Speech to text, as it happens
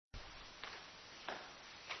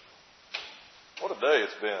day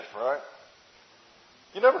it's been, right?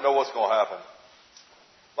 You never know what's going to happen.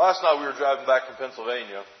 Last night we were driving back from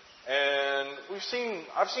Pennsylvania, and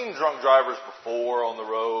I've seen drunk drivers before on the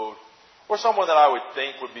road, or someone that I would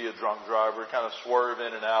think would be a drunk driver, kind of swerve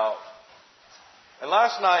in and out. And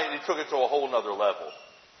last night he took it to a whole nother level.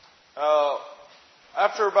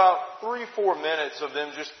 After about 3-4 minutes of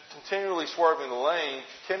them just continually swerving the lane,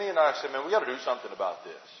 Kenny and I said, man, we got to do something about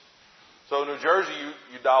this. So in New Jersey,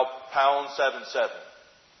 you dial #77.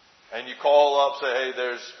 And you call up, say, hey,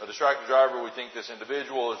 there's a distracted driver. We think this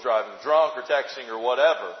individual is driving drunk or texting or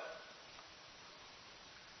whatever.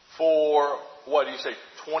 For,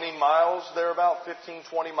 20 miles thereabout, 15,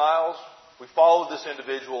 20 miles, we followed this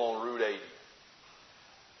individual on Route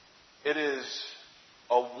 80. It is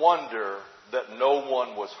a wonder that no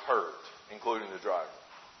one was hurt, including the driver.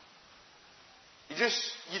 You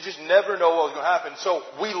just never know what's going to happen. So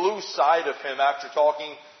we lose sight of him after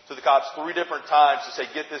talking to the cops 3 different times to say,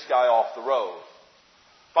 get this guy off the road.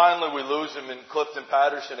 Finally, we lose him in Clifton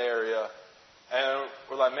Patterson area. And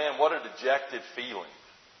we're like, man, what a dejected feeling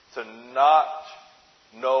to not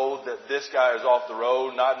know that this guy is off the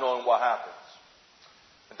road, not knowing what happens.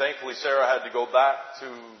 And thankfully, Sarah had to go back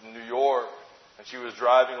to New York, and she was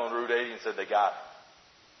driving on Route 80 and said they got him.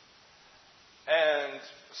 And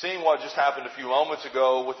seeing what just happened a few moments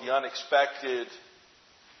ago with the unexpected,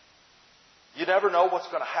 you never know what's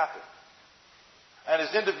going to happen. And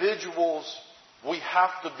as individuals, we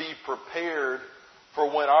have to be prepared for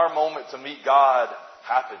when our moment to meet God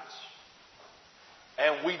happens.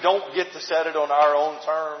 And we don't get to set it on our own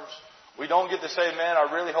terms. We don't get to say, man,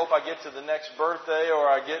 I really hope I get to the next birthday, or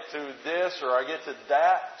I get to this, or I get to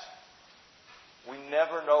that. We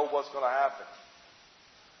never know what's going to happen.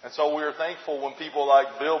 And so we are thankful when people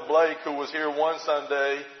like Bill Blake, who was here one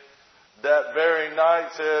Sunday, that very night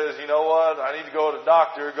says, you know what, I need to go to the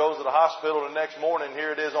doctor, goes to the hospital the next morning.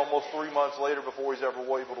 Here it is almost 3 months later before he's ever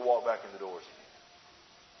able to walk back in the doors.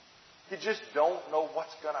 You just don't know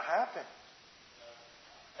what's going to happen.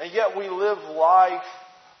 And yet we live life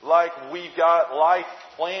like we've got life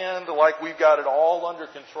planned, like we've got it all under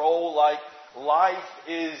control, like life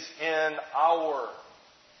is in our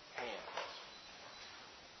hands.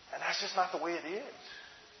 And that's just not the way it is.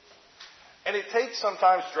 And it takes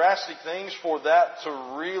sometimes drastic things for that to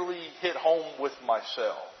really hit home with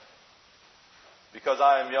myself. Because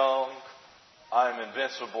I am young, I am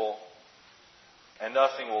invincible, and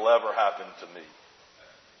nothing will ever happen to me.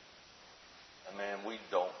 And man, we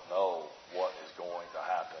don't know what is going to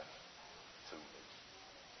happen to me.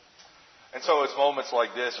 And so it's moments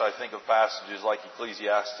like this, I think of passages like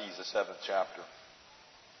Ecclesiastes, the 7th chapter.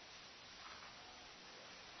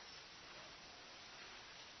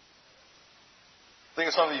 Think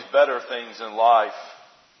of some of these better things in life.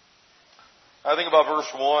 I think about verse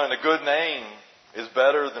 1. A good name is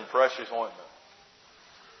better than precious ointment.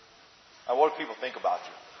 Now, what do people think about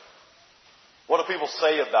you? What do people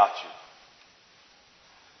say about you?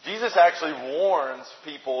 Jesus actually warns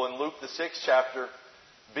people in Luke the 6th chapter,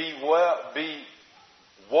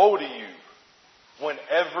 woe to you when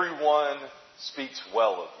everyone speaks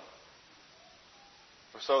well of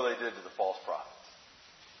you. Or so they did to the false prophets.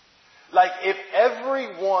 Like, if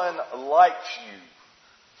everyone likes you,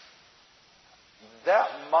 that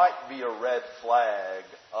might be a red flag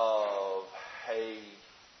of, hey,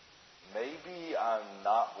 maybe I'm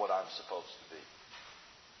not what I'm supposed to be.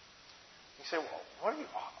 You say, well,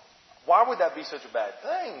 why would that be such a bad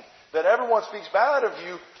thing? That everyone speaks bad of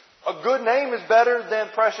you. A good name is better than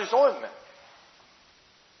precious ointment.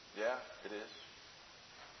 Yeah, it is.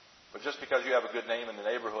 But just because you have a good name in the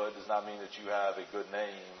neighborhood does not mean that you have a good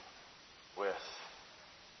name with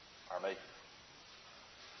our Maker.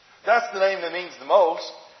 That's the name that means the most.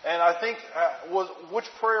 And I think, which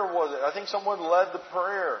prayer was it? I think someone led the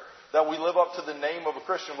prayer that we live up to the name of a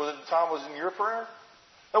Christian. Was it Tom? Was it in your prayer?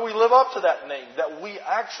 That we live up to that name. That we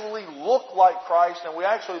actually look like Christ and we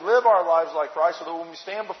actually live our lives like Christ, so that when we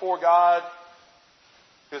stand before God,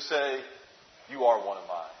 He'll say, you are one of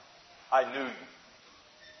mine. I knew you.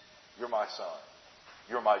 You're my son.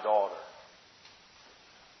 You're my daughter.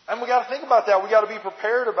 And we got to think about that. We got to be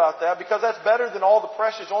prepared about that, because that's better than all the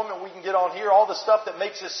precious ointment we can get on here, all the stuff that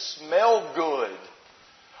makes us smell good,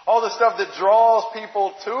 all the stuff that draws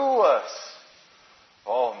people to us.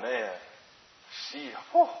 Oh man,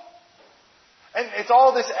 and it's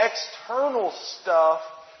all this external stuff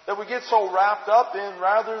that we get so wrapped up in,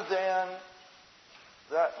 rather than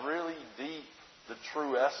that really deep, the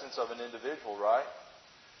true essence of an individual, right?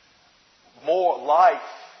 More life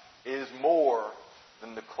is more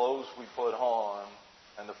than the clothes we put on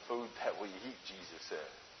and the food that we eat, Jesus said.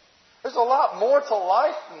 There's a lot more to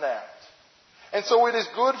life than that. And so it is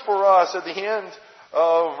good for us at the end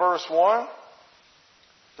of verse 1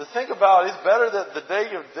 to think about it's better that the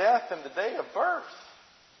day of death than the day of birth.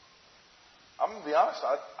 I'm going to be honest,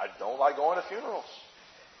 I don't like going to funerals.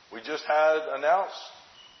 We just had announced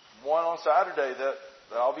one on Saturday that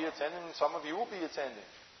I'll be attending and some of you will be attending.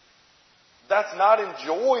 That's not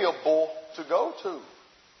enjoyable to go to.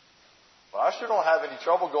 But I sure don't have any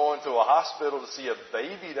trouble going to a hospital to see a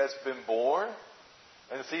baby that's been born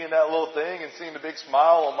and seeing that little thing and seeing the big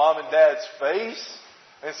smile on mom and dad's face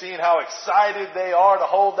and seeing how excited they are to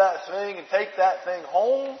hold that thing and take that thing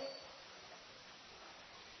home.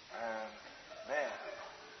 And man,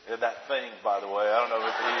 yeah, that thing, by the way, I don't know if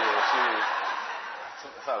it's he or she.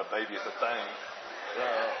 It's not a baby, it's a thing.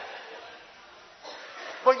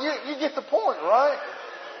 But you get the point, right?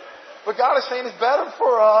 But God is saying it's better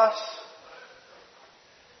for us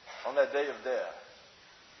on that day of death.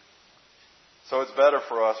 So it's better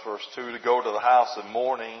for us, verse 2, to go to the house of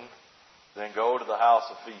mourning than go to the house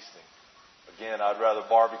of feasting. Again, I'd rather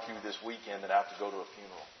barbecue this weekend than have to go to a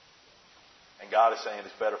funeral. And God is saying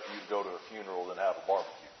it's better for you to go to a funeral than have a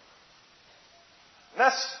barbecue.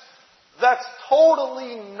 And that's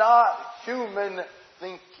totally not human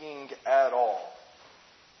thinking at all.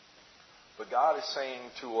 But God is saying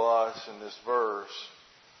to us in this verse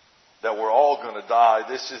that we're all going to die.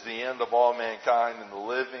 This is the end of all mankind, and the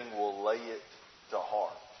living will lay it to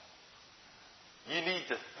heart. You need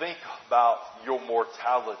to think about your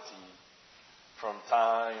mortality from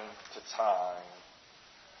time to time.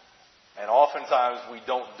 And oftentimes we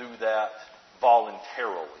don't do that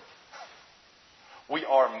voluntarily. We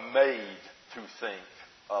are made to think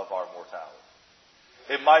of our mortality.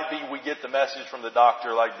 It might be we get the message from the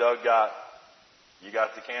doctor like Doug got. You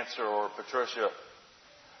got the cancer, or Patricia.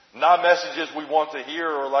 Not messages we want to hear,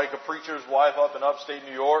 or like a preacher's wife up in upstate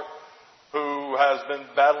New York who has been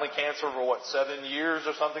battling cancer for 7 years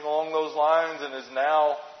or something along those lines and is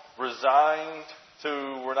now resigned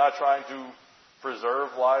to, we're not trying to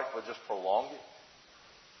preserve life but just prolong it.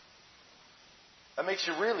 That makes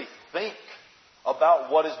you really think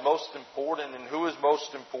about what is most important and who is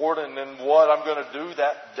most important and what I'm going to do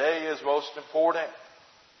that day is most important.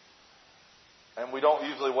 And we don't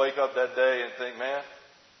usually wake up that day and think, man,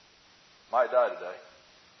 might die today.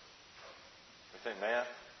 We think, man,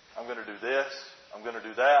 I'm going to do this. I'm going to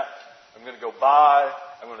do that. I'm going to go buy.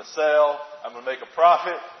 I'm going to sell. I'm going to make a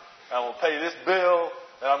profit. I'm going to pay this bill.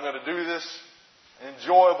 And I'm going to do this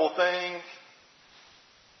enjoyable thing.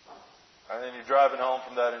 And then you're driving home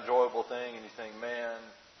from that enjoyable thing and you think, man,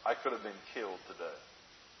 I could have been killed today.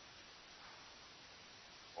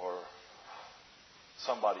 Or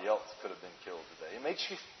somebody else could have been killed today. It makes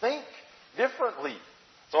you think differently.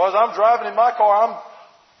 So as I'm driving in my car,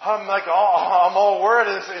 I'm like, oh, I'm all worried.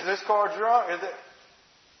 Is this car drunk?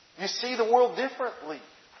 You see the world differently.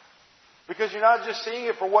 Because you're not just seeing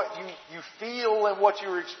it for what you feel and what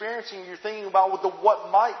you're experiencing. You're thinking about what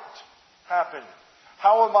might happen.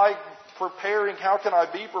 How am I preparing? How can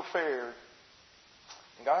I be prepared?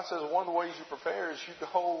 And God says one of the ways you prepare is you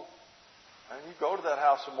go to that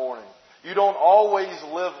house of mourning. You don't always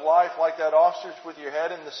live life like that ostrich with your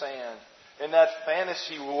head in the sand, in that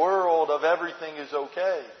fantasy world of everything is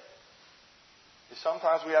okay.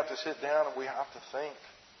 Sometimes we have to sit down and we have to think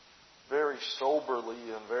very soberly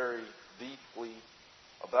and very deeply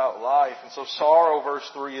about life. And so sorrow, verse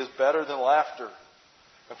 3, is better than laughter.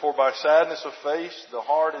 And for by sadness of face, the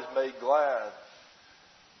heart is made glad.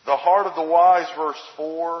 The heart of the wise, verse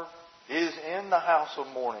 4, is in the house of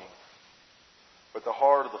mourning. But the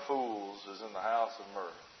heart of the fools is in the house of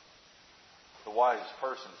mirth. The wisest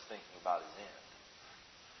person is thinking about his end.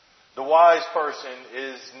 The wise person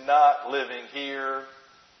is not living here,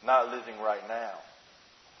 not living right now.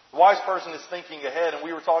 The wise person is thinking ahead, and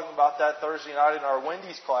we were talking about that Thursday night in our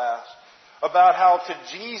Wendy's class, about how to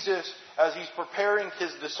Jesus, as He's preparing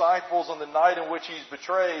His disciples on the night in which He's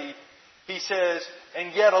betrayed, He says,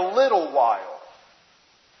 and yet a little while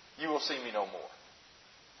you will see me no more.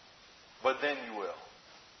 But then you will.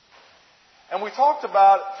 And we talked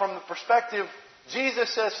about from the perspective,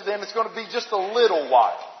 Jesus says to them, it's going to be just a little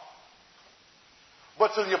while.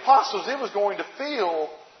 But to the apostles, it was going to feel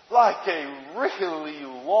like a really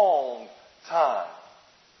long time.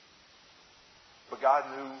 But God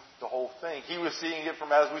knew the whole thing. He was seeing it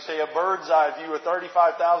from, as we say, a bird's eye view, a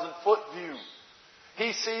 35,000 foot view.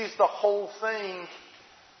 He sees the whole thing.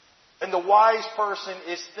 And the wise person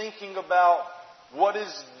is thinking about, what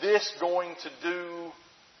is this going to do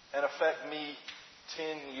and affect me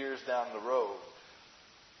 10 years down the road?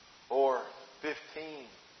 Or 15?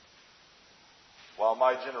 While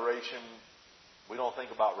my generation, we don't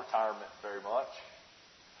think about retirement very much.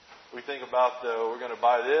 We think about we're going to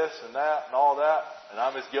buy this and that and all that, and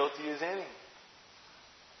I'm as guilty as any.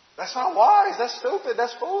 That's not wise. That's stupid.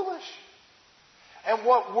 That's foolish. And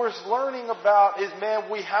what we're learning about is,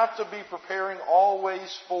 man, we have to be preparing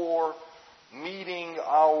always for meeting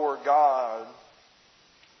our God.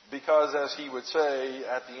 Because as he would say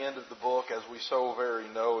at the end of the book, as we so very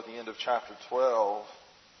know, at the end of chapter 12,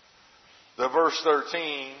 the verse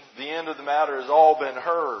 13, the end of the matter has all been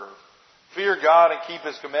heard. Fear God and keep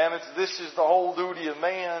His commandments. This is the whole duty of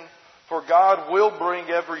man. For God will bring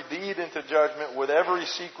every deed into judgment with every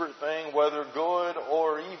secret thing, whether good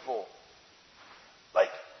or evil. Like,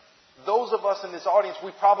 those of us in this audience,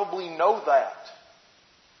 we probably know that.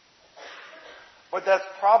 But that's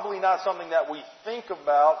probably not something that we think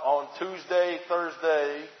about on Tuesday,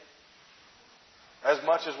 Thursday, as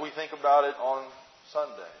much as we think about it on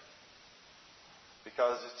Sunday.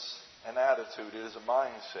 Because it's an attitude, it is a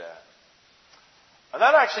mindset. And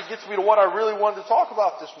that actually gets me to what I really wanted to talk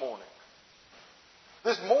about this morning.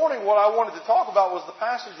 This morning, what I wanted to talk about was the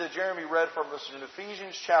passage that Jeremy read from us in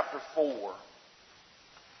Ephesians chapter 4.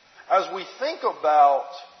 As we think about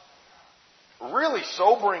really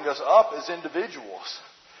sobering us up as individuals,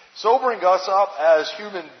 sobering us up as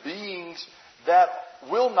human beings that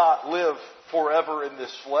will not live forever in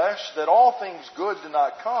this flesh, that all things good do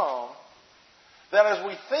not come, that as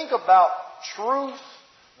we think about truth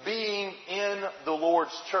being in the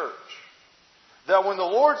Lord's church, that when the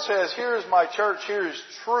Lord says, here is my church, here is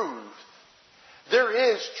truth,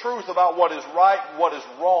 there is truth about what is right and what is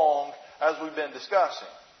wrong, as we've been discussing.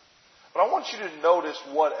 But I want you to notice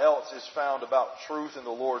what else is found about truth in the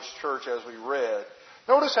Lord's church as we read.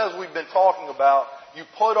 Notice as we've been talking about, you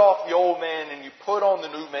put off the old man and you put on the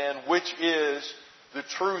new man, which is the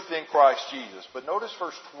truth in Christ Jesus. But notice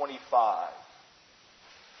verse 25.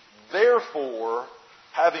 Therefore,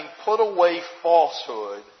 having put away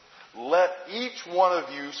falsehood, let each one of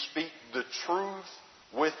you speak the truth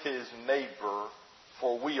with his neighbor,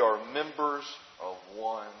 for we are members of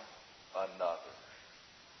one another.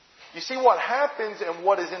 You see, what happens and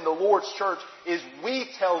what is in the Lord's church is we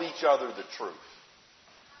tell each other the truth.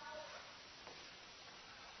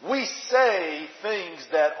 We say things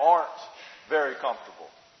that aren't very comfortable.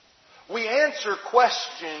 We answer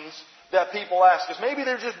questions that people ask us. Maybe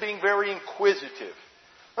they're just being very inquisitive.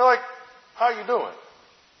 They're like, how you doing?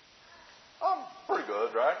 I'm pretty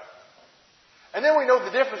good, right? And then we know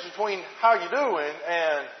the difference between how you doing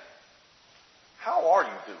and how are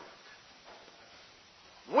you doing?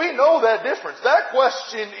 We know that difference. That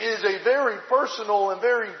question is a very personal and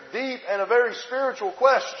very deep and a very spiritual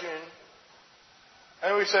question.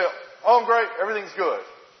 And we say, oh, I'm great, everything's good.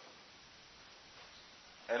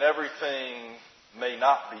 And everything may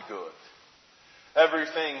not be good.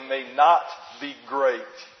 Everything may not be great.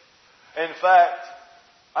 In fact,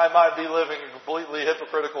 I might be living a completely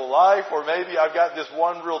hypocritical life, or maybe I've got this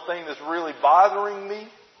one real thing that's really bothering me.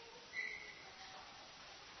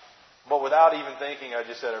 But without even thinking, I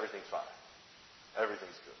just said everything's fine.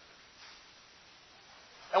 Everything's good.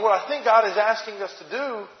 And what I think God is asking us to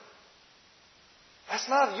do, that's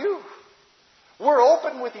not you. We're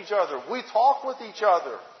open with each other. We talk with each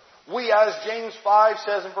other. We, as James 5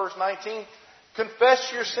 says in verse 19,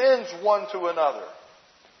 confess your sins one to another.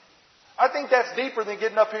 I think that's deeper than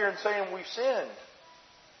getting up here and saying we've sinned.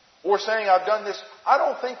 Or saying I've done this. I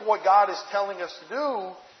don't think what God is telling us to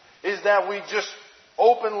do is that we just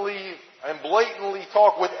openly and blatantly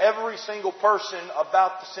talk with every single person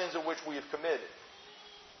about the sins of which we have committed.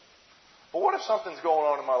 But what if something's going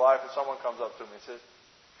on in my life and someone comes up to me and says,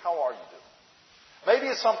 how are you doing? Maybe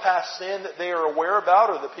it's some past sin that they are aware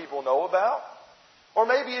about or that people know about. Or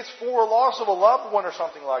maybe it's for a loss of a loved one or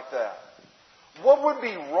something like that. What would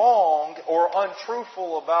be wrong or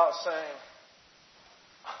untruthful about saying,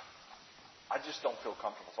 I just don't feel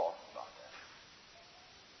comfortable talking about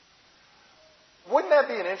that? Wouldn't that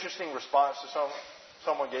be an interesting response to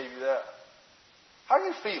someone gave you that? How are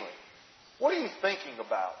you feeling? What are you thinking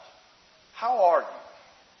about? How are you?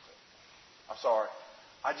 I'm sorry,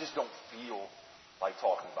 I just don't feel like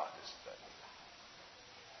talking about this today.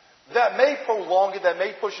 That may prolong it, that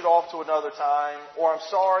may push it off to another time, or I'm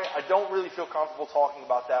sorry, I don't really feel comfortable talking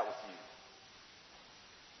about that with you.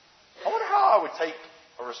 I wonder how I would take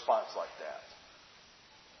a response like that.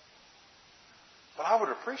 But I would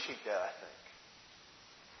appreciate that, I think.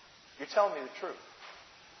 You're telling me the truth.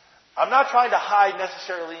 I'm not trying to hide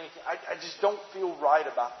necessarily anything. I just don't feel right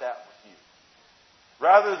about that with you.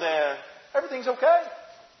 Rather than, everything's okay.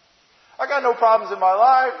 I got no problems in my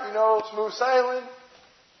life, smooth sailing.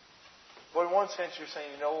 But in one sense, you're saying,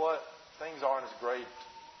 you know what? Things aren't as great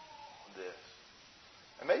as this.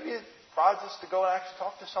 And maybe prods us to go and actually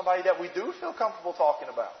talk to somebody that we do feel comfortable talking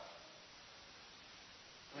about.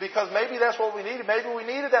 Because maybe that's what we needed. Maybe we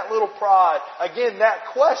needed that little prod. Again, that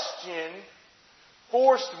question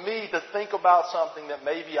forced me to think about something that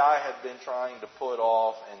maybe I had been trying to put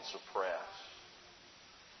off and suppress.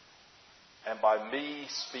 And by me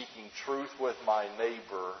speaking truth with my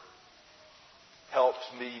neighbor helps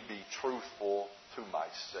me be truthful to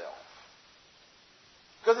myself.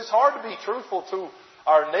 Because it's hard to be truthful to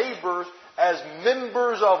our neighbors as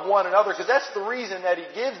members of one another. Because that's the reason that He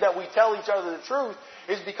gives that we tell each other the truth,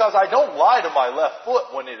 is because I don't lie to my left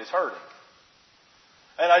foot when it is hurting.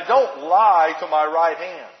 And I don't lie to my right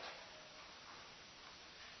hand.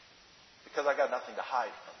 Because I got nothing to hide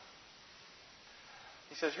from.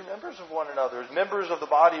 He says, you're members of one another. As members of the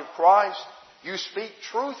body of Christ, you speak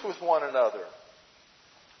truth with one another.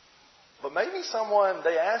 But maybe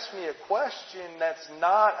they ask me a question that's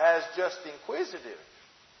not as just inquisitive.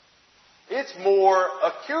 It's more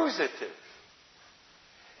accusative.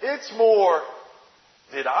 It's more,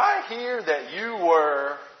 did I hear that you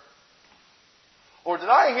were, or did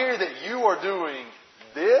I hear that you are doing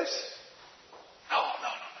this? No.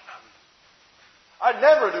 I'd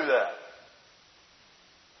never do that.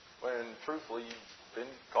 When truthfully you've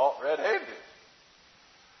been caught red-handed.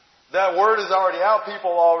 That word is already out.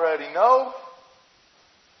 People already know.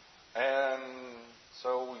 And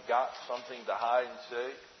so we got something to hide and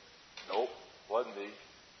say, nope, wasn't me.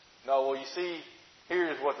 No, well, you see,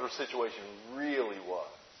 here's what the situation really was.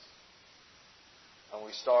 And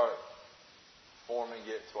we start forming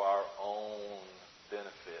it to our own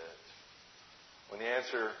benefit. When the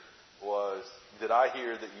answer was, did I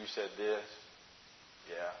hear that you said this?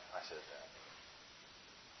 Yeah, I said that.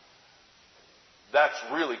 That's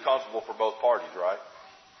really comfortable for both parties, right?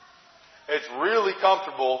 It's really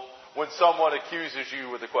comfortable when someone accuses you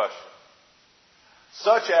with a question.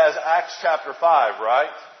 Such as Acts chapter 5, right?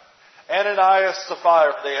 Ananias,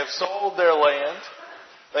 Sapphira, they have sold their land.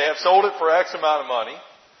 They have sold it for X amount of money.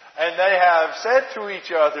 And they have said to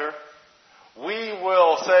each other, we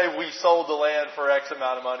will say we sold the land for X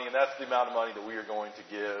amount of money, and that's the amount of money that we are going to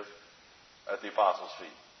give at the apostles'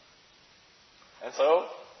 feet. And so,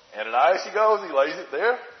 Ananias, he goes, he lays it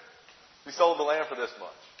there. We sold the land for this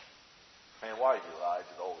much. Man, why did you lie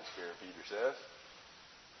to the Holy Spirit, Peter says.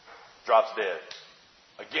 Drops dead.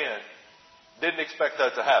 Again, didn't expect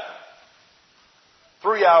that to happen.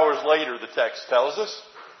 3 hours later, the text tells us,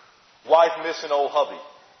 wife missing old hubby.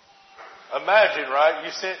 Imagine, right?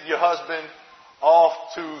 You sent your husband off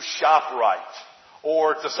to ShopRite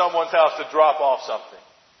or to someone's house to drop off something.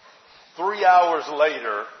 3 hours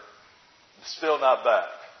later, still not back.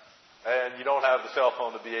 And you don't have the cell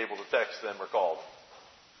phone to be able to text them or call them.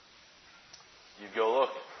 You go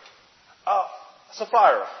looking.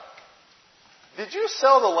 Sapphira, did you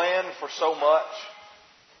sell the land for so much?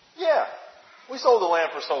 Yeah, we sold the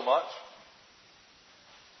land for so much.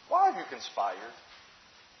 Why have you conspired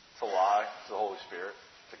to lie to the Holy Spirit,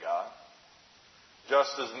 to God?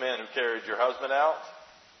 Just as the men who carried your husband out,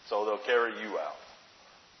 so they'll carry you out.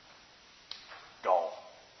 Gone.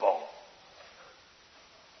 Boom.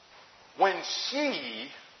 When she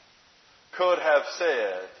could have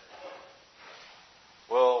said,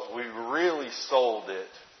 well, we really sold it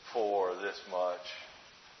for this much,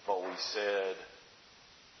 but we said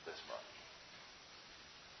this much.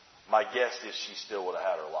 My guess is she still would have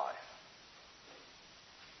had her life.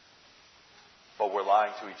 But we're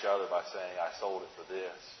lying to each other by saying, I sold it for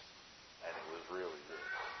this, and it was really this.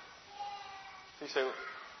 You say,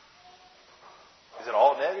 is it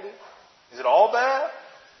all negative? Is it all bad?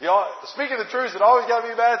 Speaking the truth, is it always got to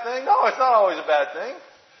be a bad thing? No, it's not always a bad thing.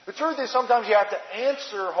 The truth is sometimes you have to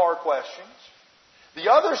answer hard questions.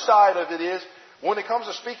 The other side of it is, when it comes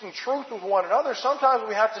to speaking truth with one another, sometimes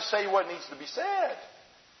we have to say what needs to be said.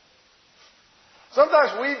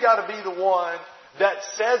 Sometimes we've got to be the one that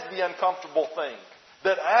says the uncomfortable thing,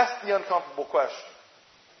 that asks the uncomfortable question.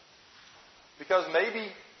 Because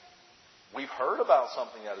maybe we've heard about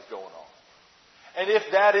something that is going on. And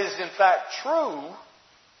if that is in fact true,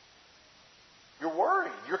 you're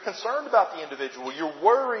worried. You're concerned about the individual. You're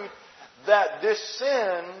worried that this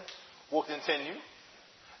sin will continue,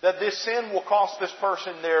 that this sin will cost this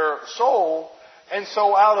person their soul. And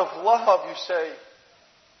so out of love you say,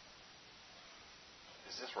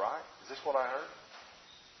 is this right? Is this what I heard?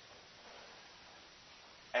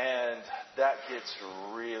 And that gets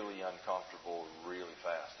really uncomfortable really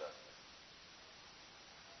fast, doesn't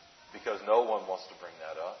it? Because no one wants to bring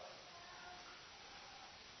that up.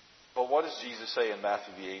 But what does Jesus say in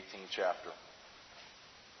Matthew the 18th chapter?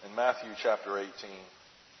 In Matthew chapter 18.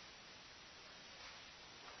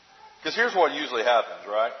 Because here's what usually happens,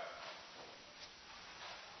 right?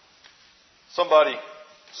 somebody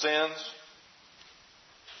sins,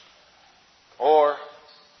 or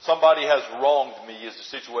somebody has wronged me is the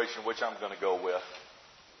situation which I'm going to go with.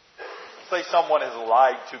 Say someone has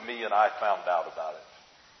lied to me and I found out about it.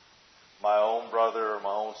 My own brother or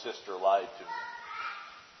my own sister lied to me.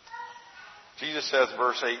 Jesus says,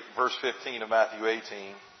 verse 15 of Matthew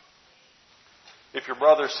 18, if your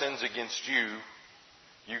brother sins against you,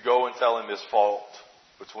 you go and tell him his fault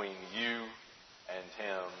between you and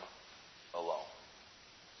him alone.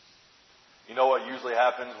 You know what usually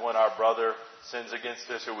happens when our brother sins against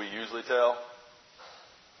us? Who we usually tell?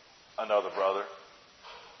 Another brother,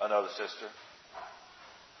 another sister.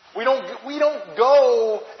 We don't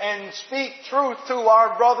go and speak truth to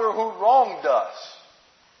our brother who wronged us.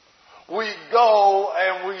 We go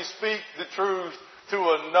and we speak the truth to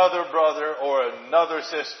another brother or another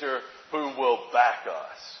sister who will back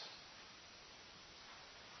us.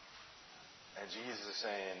 And Jesus is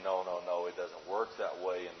saying, no, it doesn't work that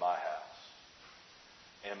way in my house.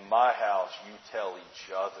 In my house, you tell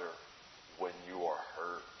each other when you are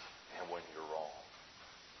hurt and when you're wrong.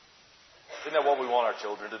 Isn't that what we want our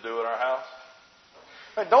children to do in our house?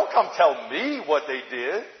 Man, don't come tell me what they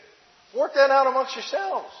did. Work that out amongst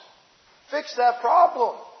yourselves. Fix that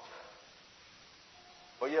problem.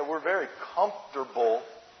 But yet we're very comfortable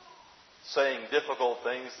saying difficult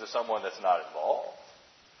things to someone that's not involved.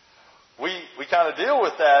 We kind of deal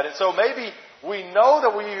with that. And so maybe we know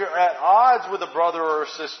that we are at odds with a brother or a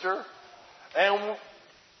sister, and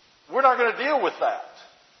we're not going to deal with that.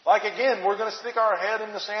 Like again, we're going to stick our head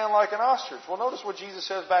in the sand like an ostrich. Well, notice what Jesus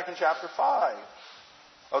says back in chapter 5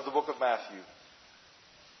 of the book of Matthew.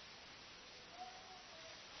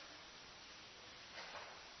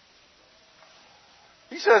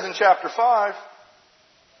 He says in chapter 5,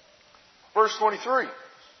 verse 23,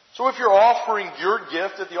 so if you're offering your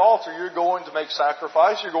gift at the altar, you're going to make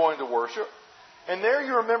sacrifice, you're going to worship, and there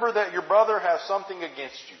you remember that your brother has something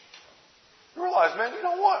against you. You realize, man, you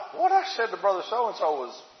know what? What I said to brother so-and-so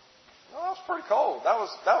was, that was pretty cold. That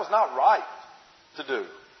was not right to do.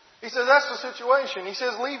 He says, that's the situation. He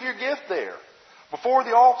says, leave your gift there before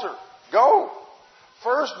the altar. Go.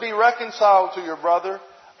 First be reconciled to your brother,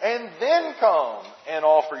 and then come and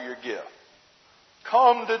offer your gift.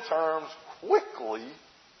 Come to terms quickly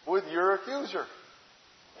with your accuser.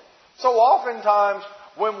 So oftentimes,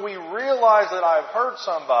 when we realize that I've hurt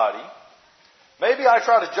somebody, maybe I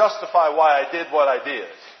try to justify why I did what I did.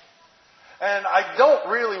 And I don't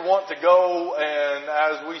really want to go and,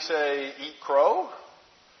 as we say, eat crow,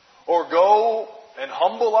 or go and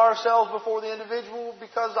humble ourselves before the individual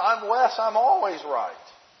because I'm Wes, I'm always right.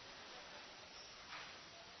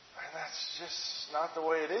 And that's just not the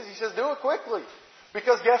way it is. He says, do it quickly.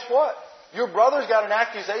 Because guess what? Your brother's got an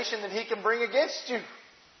accusation that he can bring against you.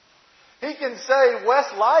 He can say, Wes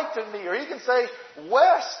lied to me, or he can say,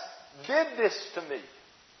 Wes did this to me.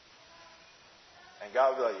 And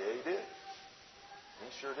God will be like, yeah, he did. He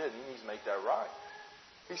sure did. He needs to make that right.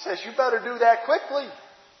 He says, you better do that quickly.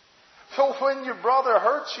 So when your brother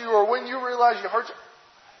hurts you, or when you realize you hurt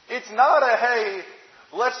you, it's not a, hey,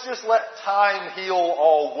 let's just let time heal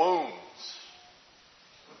all wounds.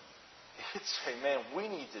 It's, hey, man, we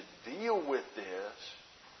need to deal with this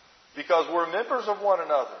because we're members of one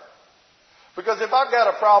another. Because if I've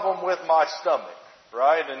got a problem with my stomach,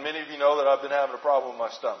 right, and many of you know that I've been having a problem with my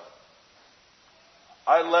stomach,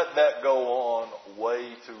 I let that go on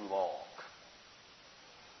way too long.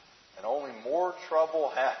 And only more trouble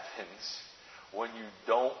happens when you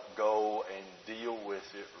don't go and deal with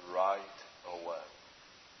it right away.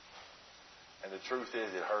 And the truth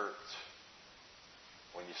is, it hurts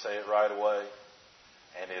when you say it right away,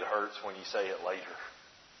 and it hurts when you say it later.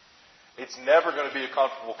 It's never going to be a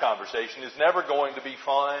comfortable conversation. It's never going to be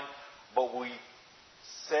fun, but we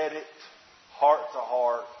said it heart to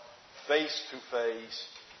heart, face to face,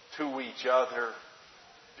 to each other,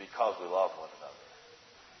 because we love one another.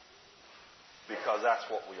 Because that's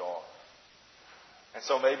what we are. And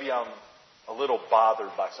so maybe I'm a little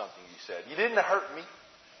bothered by something you said. You didn't hurt me.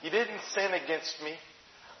 You didn't sin against me.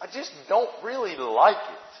 I just don't really like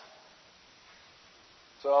it.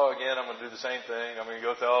 So again, I'm going to do the same thing. I'm going to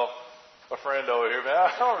go tell a friend over here, man,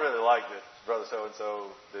 I don't really like it. Brother so-and-so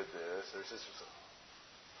did this. Or sister so.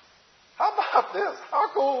 How about this? How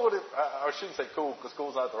cool would it, I shouldn't say cool because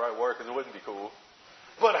cool's not the right word because it wouldn't be cool.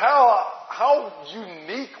 But how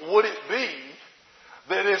unique would it be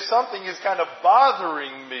that if something is kind of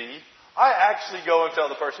bothering me, I actually go and tell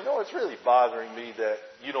the person, you know, it's really bothering me that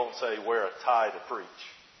you don't say wear a tie to preach.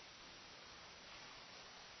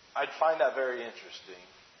 I'd find that very interesting.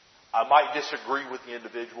 I might disagree with the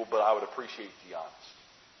individual, but I would appreciate the honesty.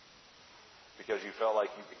 because you felt like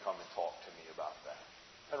you could come and talk to me about that.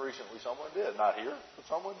 And recently someone did. Not here, but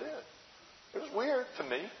someone did. It was weird to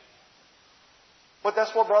me. But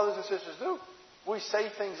that's what brothers and sisters do. We say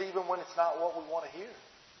things even when it's not what we want to hear.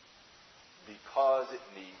 Because it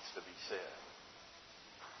needs to be said.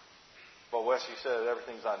 But Wesley said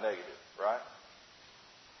everything's not negative, right?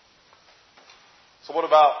 So what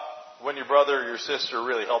about when your brother or your sister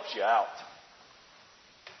really helps you out?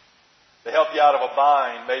 They help you out of a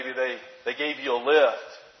bind. Maybe they gave you a lift.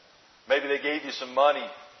 Maybe they gave you some money.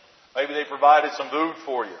 Maybe they provided some food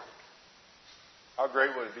for you. How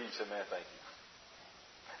great would it be to say, man, thank you.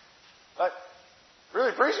 I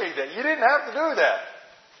really appreciate that. You didn't have to do that.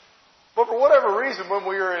 But for whatever reason, when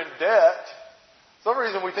we are in debt, some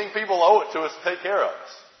reason we think people owe it to us to take care of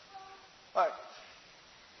us. Like,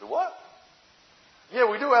 do what?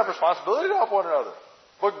 Yeah, we do have responsibility to help one another.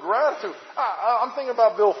 But gratitude. I'm thinking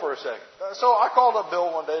about Bill for a second. So I called up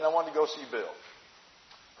Bill one day and I wanted to go see Bill.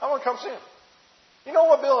 I want to come see him. You know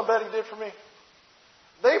what Bill and Betty did for me?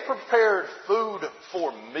 They prepared food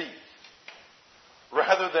for me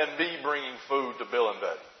rather than me bringing food to Bill and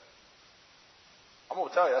Betty. I'm going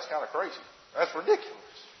to tell you, that's kind of crazy. That's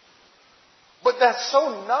ridiculous. But that's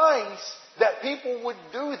so nice that people would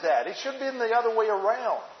do that. It should have been the other way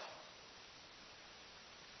around.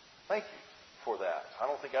 Thank you for that. I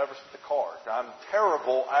don't think I ever sent the card. I'm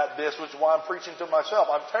terrible at this, which is why I'm preaching to myself.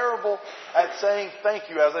 I'm terrible at saying thank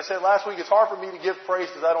you. As I said last week, it's hard for me to give praise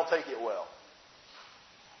because I don't take it well.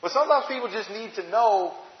 But sometimes people just need to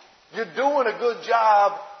know you're doing a good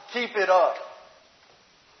job. Keep it up.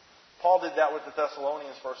 Paul did that with the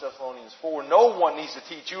Thessalonians, 1 Thessalonians 4. No one needs to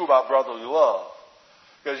teach you about brotherly love.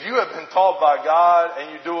 Because you have been taught by God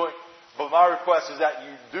and you do it. But my request is that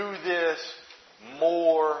you do this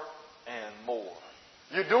more and more.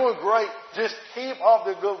 You're doing great. Just keep up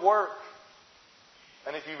the good work.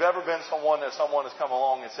 And if you've ever been someone that someone has come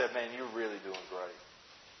along and said, man, you're really doing great.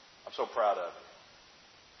 I'm so proud of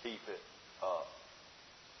you. Keep it up.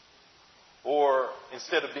 Or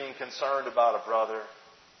instead of being concerned about a brother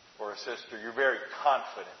or a sister, you're very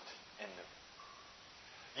confident in them.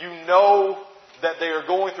 You know that they are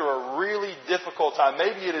going through a really difficult time.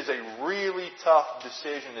 Maybe it is a really tough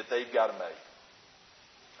decision that they've got to make.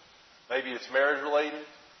 Maybe it's marriage related.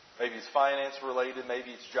 Maybe it's finance related.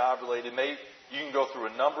 Maybe it's job related. Maybe you can go through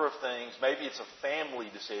a number of things. Maybe it's a family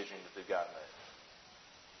decision that they've got to make.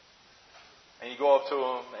 And you go up to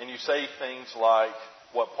them and you say things like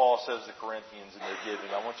what Paul says to the Corinthians in their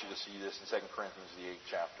giving. I want you to see this in 2 Corinthians, the 8th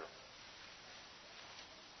chapter.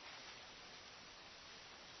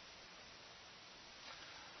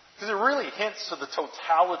 Because it really hints to the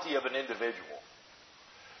totality of an individual.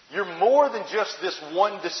 You're more than just this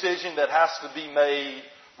one decision that has to be made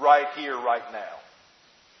right here, right now.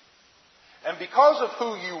 And because of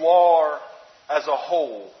who you are as a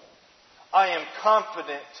whole, I am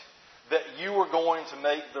confident that you are going to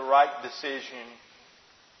make the right decision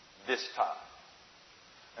this time.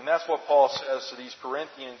 And that's what Paul says to these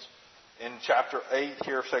Corinthians in chapter 8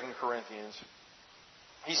 here of 2 Corinthians.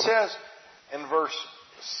 He says in verse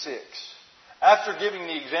 6, after giving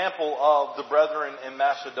the example of the brethren in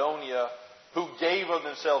Macedonia who gave of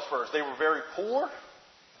themselves first. They were very poor,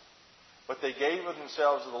 but they gave of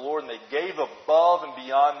themselves to the Lord, and they gave above and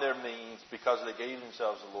beyond their means because they gave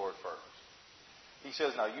themselves to the Lord first. He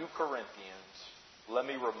says, now you Corinthians, let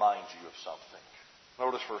me remind you of something.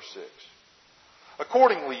 Notice verse 6.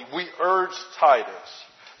 Accordingly, we urged Titus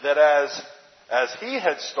that as he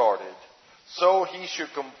had started, so he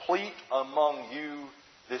should complete among you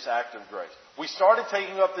this act of grace. We started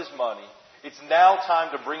taking up this money. It's now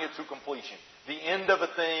time to bring it to completion. The end of a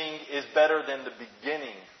thing is better than the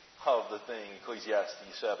beginning of the thing,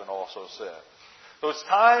 Ecclesiastes 7 also said. So it's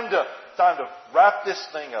time to wrap this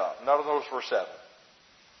thing up. Notice verse 7.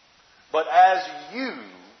 But as you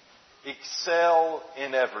excel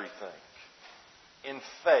in everything, in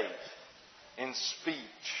faith, in speech,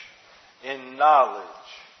 in knowledge,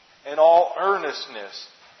 in all earnestness,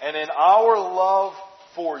 and in our love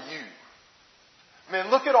for you. Man,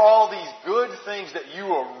 look at all these good things that you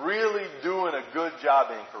are really doing a good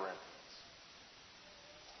job in, Corinthians.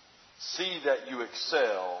 See that you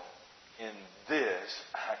excel in this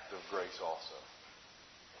act of grace also.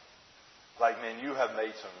 Like, man, you have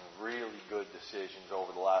made some really good decisions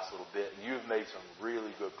over the last little bit, and you've made some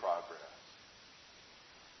really good progress.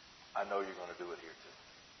 I know you're going to do it here too.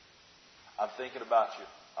 I'm thinking about you.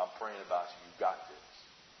 I'm praying about you. You've got this.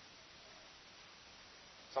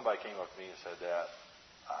 Somebody came up to me and said that,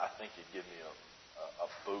 I think it'd give me a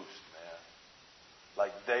boost, man.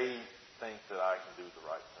 Like they think that I can do the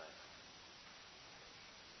right thing.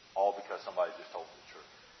 All because somebody just told me the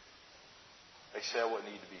truth. They said what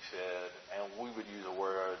needed to be said, and we would use a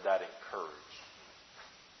word that encouraged.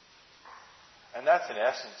 And that's in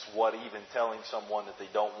essence what even telling someone that they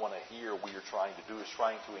don't want to hear we are trying to do, is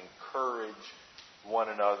trying to encourage one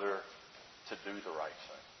another to do the right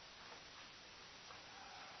thing.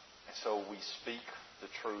 And so we speak the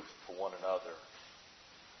truth for one another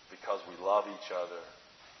because we love each other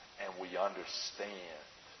and we understand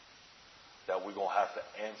that we're going to have to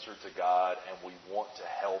answer to God, and we want to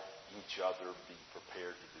help each other be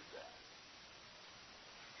prepared to do that.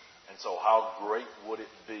 And so how great would it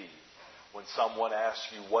be when someone asks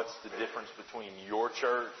you, what's the difference between your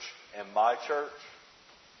church and my church?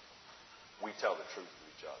 We tell the truth to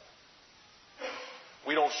each other.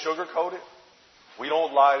 We don't sugarcoat it. We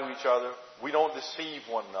don't lie to each other. We don't deceive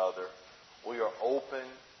one another. We are open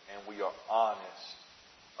and we are honest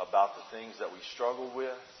about the things that we struggle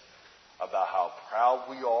with, about how proud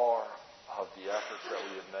we are of the efforts that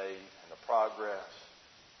we have made and the progress,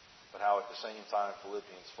 but how at the same time,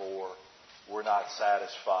 Philippians 4, we're not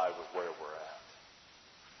satisfied with where we're at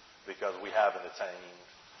because we haven't attained.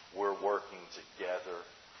 We're working together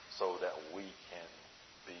so that we can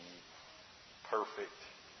be perfect,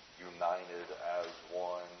 united as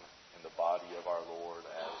one in the body of our Lord,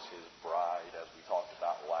 as His bride, as we talked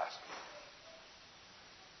about last week.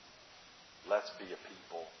 Let's be a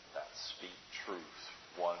people that speak truth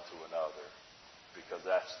one to another, because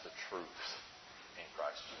that's the truth in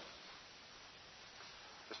Christ Jesus.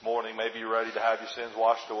 This morning, maybe you're ready to have your sins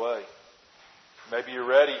washed away. Maybe you're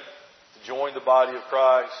ready to join the body of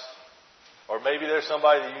Christ. Or maybe there's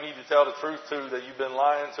somebody that you need to tell the truth to that you've been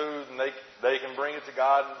lying to, and they can bring it to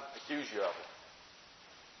God and accuse you of it.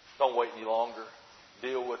 Don't wait any longer.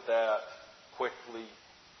 Deal with that quickly,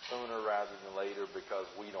 sooner rather than later, because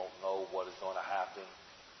we don't know what is going to happen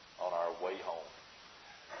on our way home,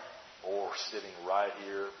 or sitting right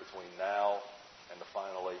here between now and the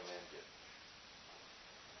final amen given.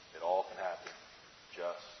 It all can happen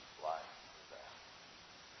just like that.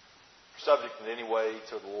 Subject in any way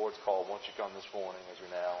to the Lord's call, won't you come this morning as we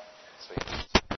now sing?